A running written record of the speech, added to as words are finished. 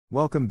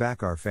Welcome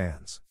back our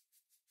fans.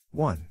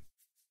 1.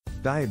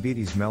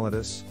 Diabetes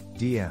mellitus,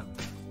 DM.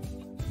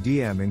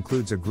 DM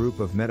includes a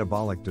group of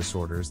metabolic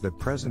disorders that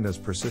present as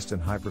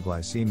persistent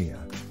hyperglycemia,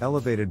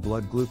 elevated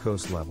blood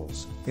glucose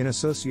levels, in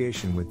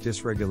association with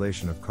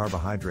dysregulation of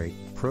carbohydrate,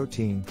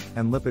 protein,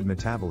 and lipid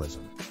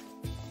metabolism.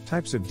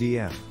 Types of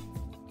DM.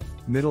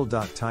 Middle.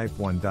 Type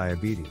 1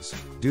 diabetes,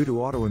 due to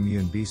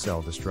autoimmune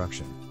B-cell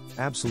destruction,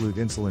 absolute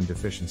insulin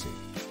deficiency.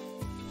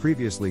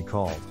 Previously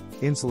called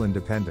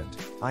insulin-dependent,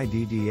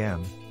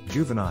 IDDM,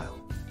 juvenile.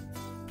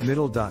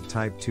 Middle.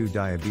 Type 2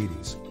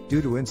 diabetes,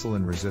 due to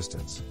insulin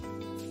resistance.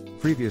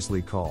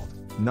 Previously called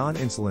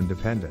non-insulin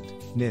dependent,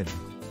 NID.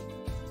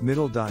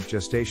 Middle.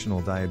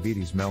 Gestational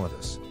diabetes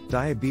mellitus,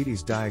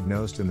 diabetes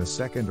diagnosed in the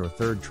second or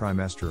third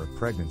trimester of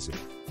pregnancy.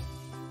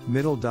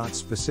 Middle.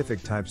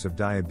 Specific types of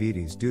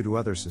diabetes due to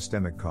other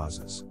systemic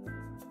causes.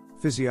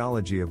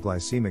 Physiology of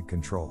glycemic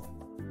control.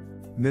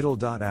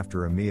 Middle.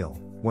 After a meal,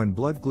 when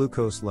blood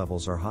glucose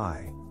levels are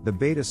high, the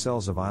beta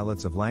cells of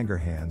islets of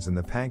Langerhans and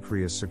the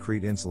pancreas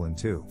secrete insulin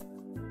to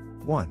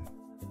 1.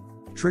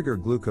 Trigger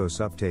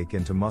glucose uptake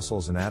into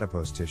muscles and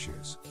adipose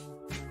tissues.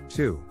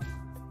 2.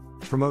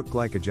 Promote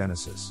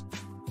glycogenesis.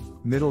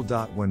 Middle.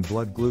 When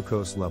blood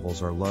glucose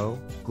levels are low,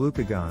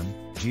 glucagon,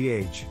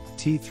 GH,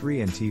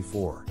 T3 and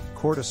T4,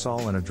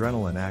 cortisol and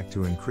adrenaline act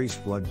to increase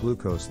blood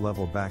glucose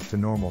level back to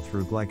normal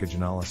through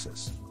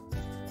glycogenolysis.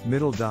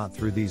 Middle.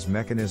 Through these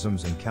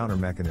mechanisms and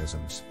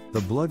countermechanisms,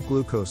 the blood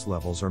glucose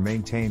levels are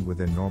maintained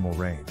within normal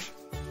range.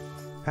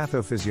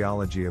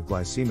 Pathophysiology of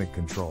glycemic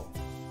control.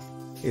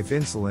 If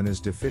insulin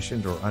is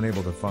deficient or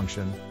unable to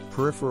function,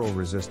 peripheral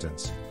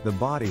resistance, the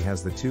body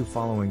has the two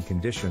following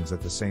conditions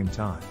at the same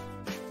time.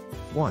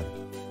 1.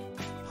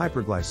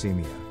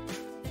 Hyperglycemia.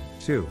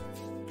 2.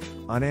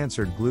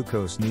 Unanswered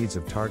glucose needs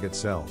of target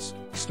cells,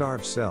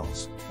 starved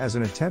cells, as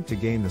an attempt to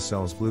gain the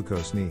cell's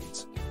glucose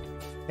needs.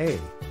 A.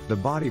 The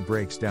body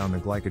breaks down the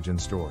glycogen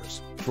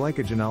stores,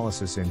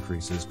 glycogenolysis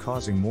increases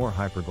causing more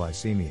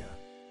hyperglycemia.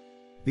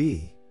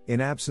 B.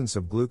 In absence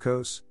of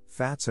glucose,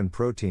 fats and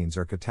proteins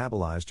are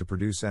catabolized to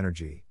produce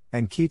energy,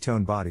 and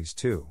ketone bodies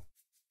too.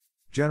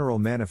 General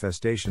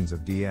manifestations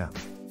of DM.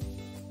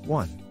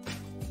 1.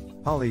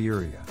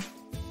 Polyuria.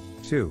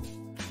 2.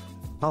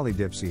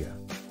 Polydipsia.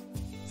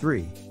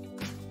 3.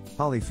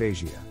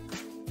 Polyphagia.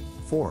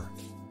 4.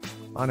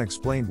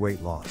 Unexplained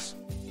weight loss.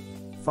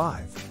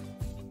 5.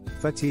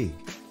 Fatigue.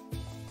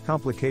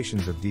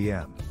 Complications of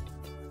DM.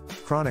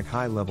 Chronic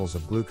high levels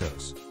of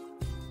glucose.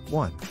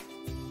 1.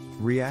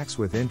 Reacts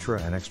with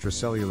intra and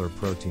extracellular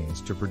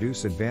proteins to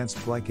produce advanced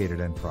glycated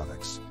end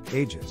products,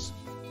 AGEs.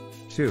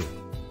 2.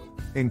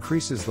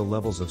 Increases the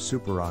levels of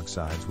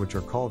superoxides which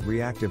are called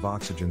reactive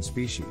oxygen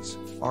species,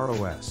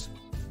 ROS.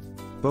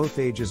 Both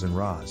AGEs and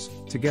ROS,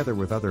 together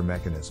with other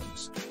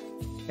mechanisms.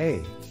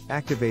 A.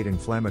 Activate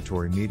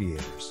inflammatory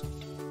mediators.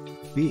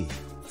 B.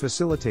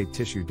 Facilitate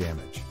tissue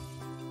damage.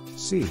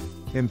 C.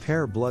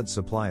 Impair blood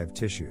supply of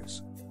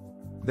tissues.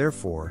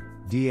 Therefore,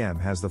 DM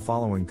has the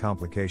following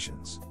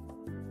complications.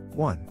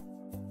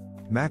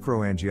 1.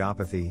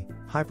 Macroangiopathy,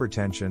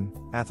 hypertension,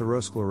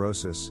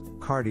 atherosclerosis,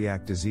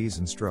 cardiac disease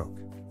and stroke.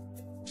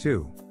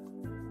 2.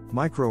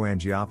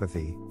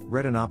 Microangiopathy,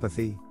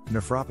 retinopathy,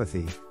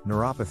 nephropathy,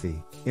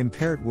 neuropathy,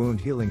 impaired wound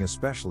healing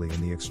especially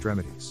in the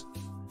extremities.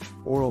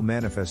 Oral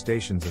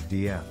manifestations of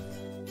DM.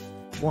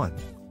 1.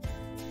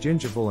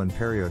 Gingival and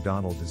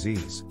periodontal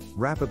disease,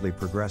 rapidly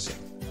progressing.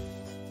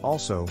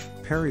 Also,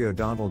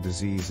 periodontal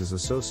disease is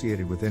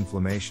associated with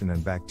inflammation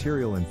and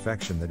bacterial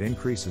infection that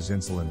increases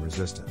insulin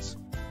resistance.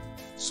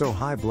 So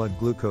high blood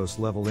glucose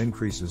level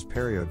increases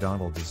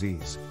periodontal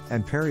disease,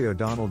 and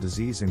periodontal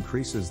disease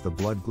increases the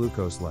blood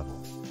glucose level.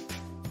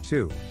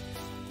 2.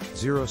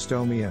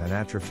 Xerostomia and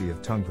atrophy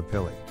of tongue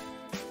papillae.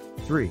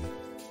 3.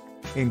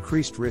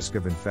 Increased risk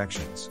of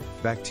infections,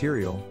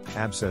 bacterial,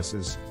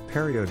 abscesses,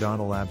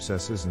 periodontal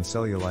abscesses and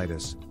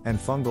cellulitis, and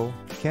fungal,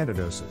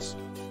 candidosis.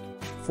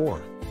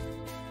 4.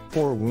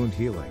 Poor wound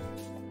healing.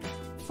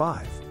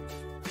 5.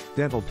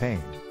 Dental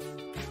pain.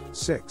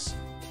 6.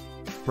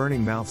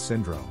 Burning mouth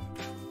syndrome.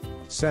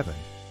 7.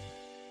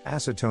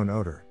 Acetone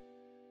odor.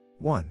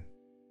 1.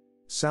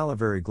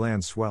 Salivary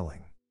gland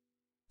swelling.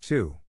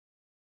 2.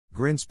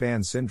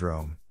 Greenspan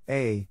syndrome,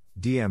 A,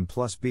 DM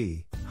plus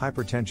B,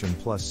 hypertension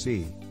plus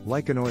C,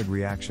 lichenoid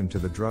reaction to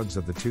the drugs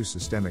of the two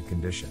systemic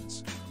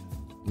conditions.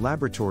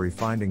 Laboratory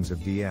findings of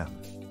DM.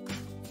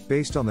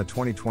 Based on the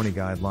 2020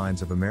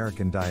 guidelines of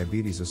American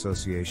Diabetes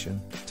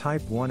Association,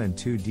 type 1 and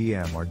 2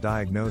 DM are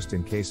diagnosed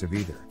in case of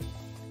either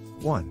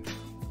 1.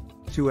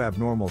 2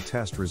 abnormal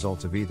test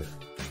results of either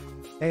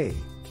A.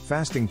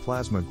 Fasting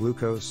plasma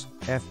glucose,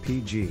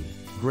 FPG,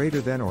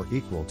 greater than or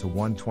equal to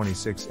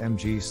 126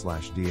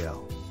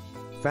 mg/dl.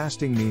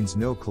 Fasting means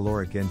no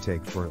caloric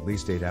intake for at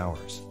least 8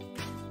 hours.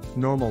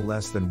 Normal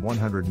less than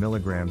 100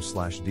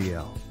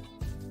 mg/dl.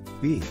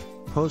 B.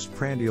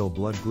 Postprandial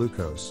blood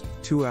glucose,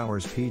 2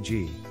 hours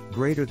PG,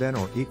 greater than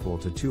or equal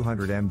to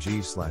 200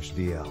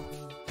 mg/dl.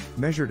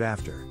 Measured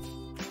after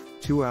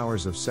 2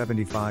 hours of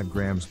 75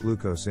 grams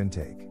glucose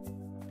intake.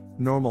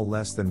 Normal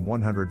less than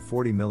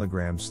 140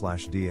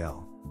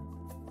 mg/dl.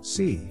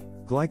 C.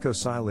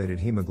 Glycosylated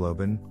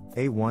hemoglobin,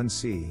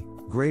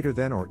 A1C, greater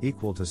than or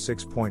equal to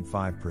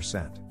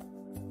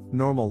 6.5%.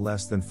 Normal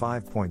less than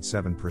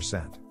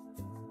 5.7%.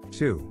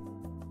 2.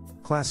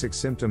 Classic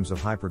symptoms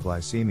of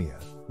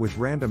hyperglycemia, with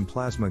random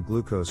plasma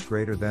glucose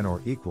greater than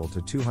or equal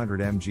to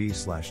 200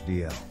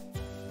 mg/dl.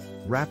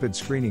 Rapid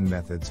screening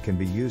methods can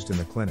be used in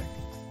the clinic.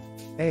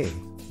 A.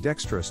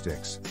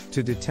 Dextrosticks,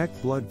 to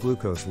detect blood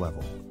glucose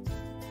level.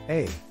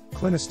 A.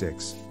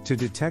 Clinisticks, to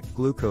detect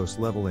glucose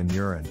level in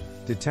urine,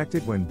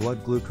 detected when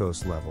blood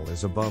glucose level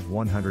is above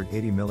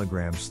 180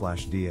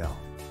 mg/dl.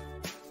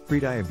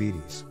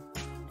 Prediabetes.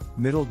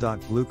 Middle.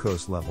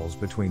 Glucose levels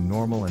between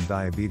normal and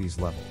diabetes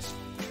levels.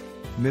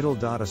 Middle.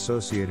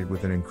 Associated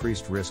with an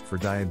increased risk for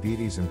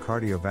diabetes and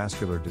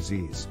cardiovascular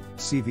disease,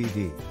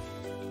 CVD.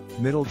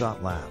 Middle.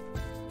 Lab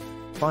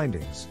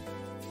findings.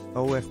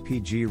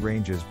 OFPG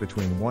ranges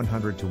between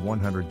 100 to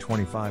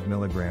 125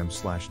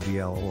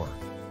 mg/dl or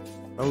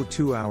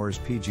O2 hours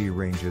PG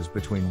ranges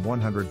between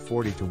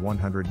 140 to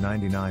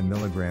 199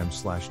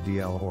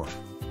 mg/dl or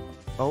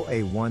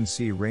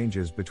OA1C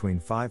ranges between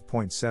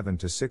 5.7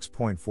 to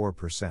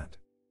 6.4%.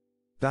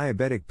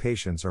 Diabetic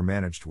patients are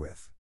managed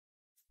with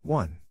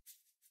 1.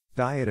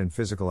 Diet and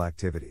physical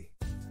activity.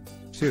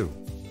 2.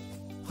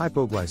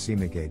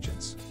 Hypoglycemic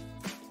agents.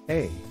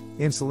 A.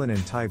 Insulin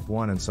in type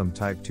 1 and some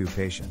type 2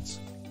 patients.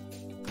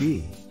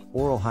 B.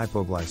 Oral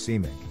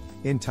hypoglycemic,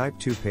 in type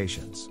 2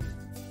 patients.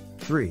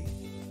 3.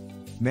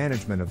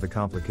 Management of the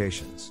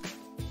complications.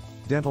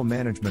 Dental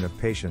management of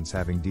patients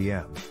having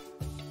DM.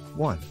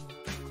 1.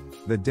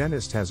 The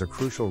dentist has a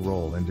crucial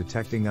role in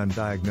detecting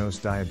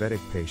undiagnosed diabetic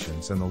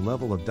patients and the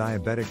level of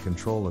diabetic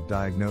control of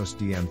diagnosed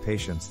DM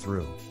patients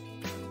through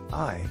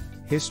I.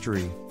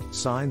 History,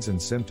 signs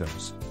and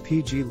symptoms,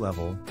 PG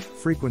level,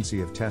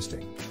 frequency of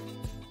testing.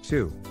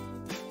 2.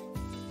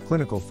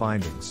 Clinical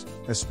findings,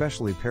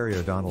 especially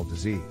periodontal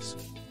disease.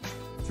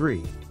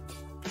 3.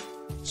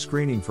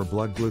 Screening for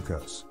blood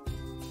glucose.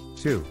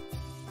 2.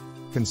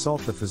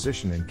 Consult the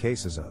physician in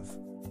cases of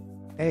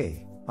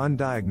A.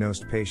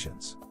 Undiagnosed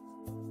patients.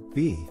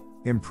 B.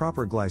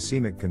 Improper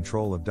glycemic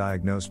control of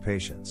diagnosed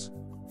patients.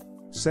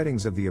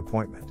 Settings of the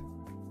appointment.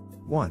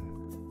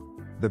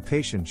 1. The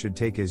patient should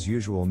take his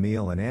usual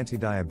meal and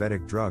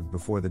anti-diabetic drug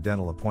before the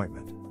dental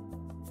appointment.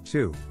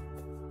 2.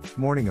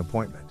 Morning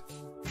appointment.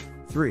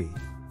 3.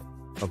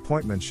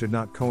 Appointments should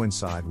not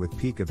coincide with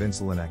peak of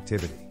insulin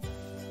activity.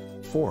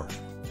 4.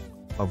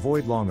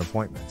 Avoid long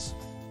appointments.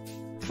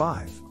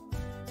 5.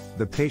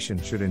 The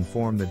patient should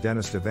inform the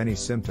dentist of any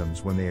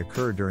symptoms when they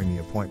occur during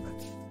the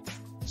appointment.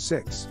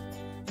 6.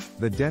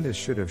 The dentist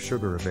should have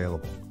sugar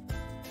available.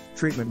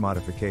 Treatment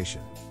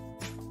modification.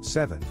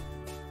 7.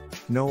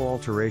 No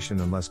alteration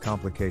unless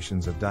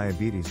complications of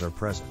diabetes are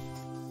present.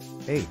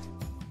 8.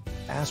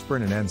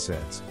 Aspirin and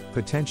NSAIDs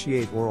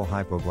potentiate oral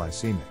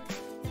hypoglycemic.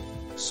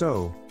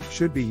 So,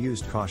 should be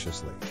used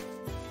cautiously.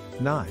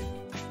 9.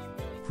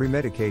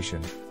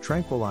 Premedication,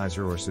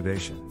 tranquilizer or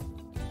sedation.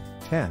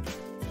 10.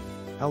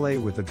 LA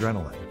with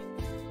adrenaline.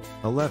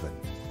 11.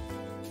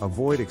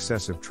 Avoid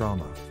excessive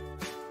trauma.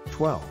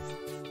 12.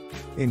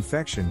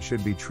 Infection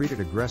should be treated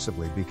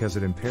aggressively because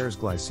it impairs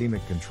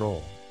glycemic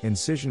control,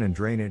 incision and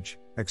drainage,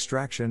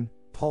 extraction,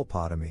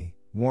 pulpotomy,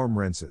 warm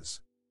rinses.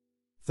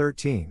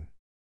 13.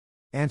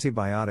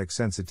 Antibiotic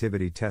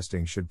sensitivity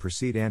testing should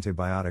precede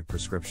antibiotic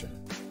prescription.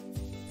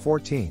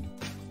 14.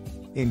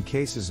 In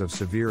cases of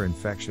severe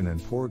infection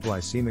and poor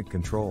glycemic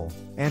control,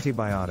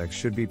 antibiotics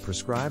should be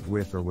prescribed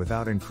with or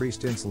without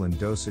increased insulin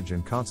dosage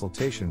and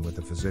consultation with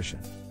the physician.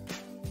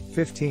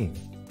 15.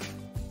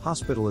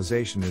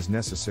 Hospitalization is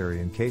necessary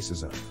in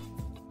cases of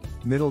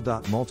middle.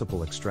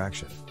 Multiple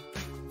extraction.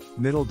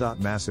 Middle.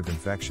 Massive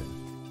infection.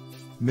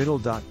 Middle.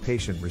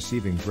 Patient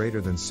receiving greater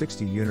than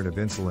 60 unit of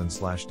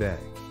insulin/day.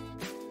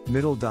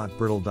 Middle.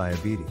 Brittle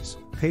diabetes,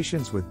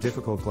 patients with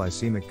difficult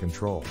glycemic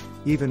control,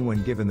 even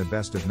when given the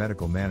best of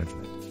medical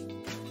management.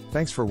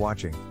 Thanks for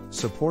watching.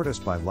 Support us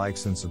by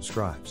likes and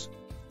subscribes.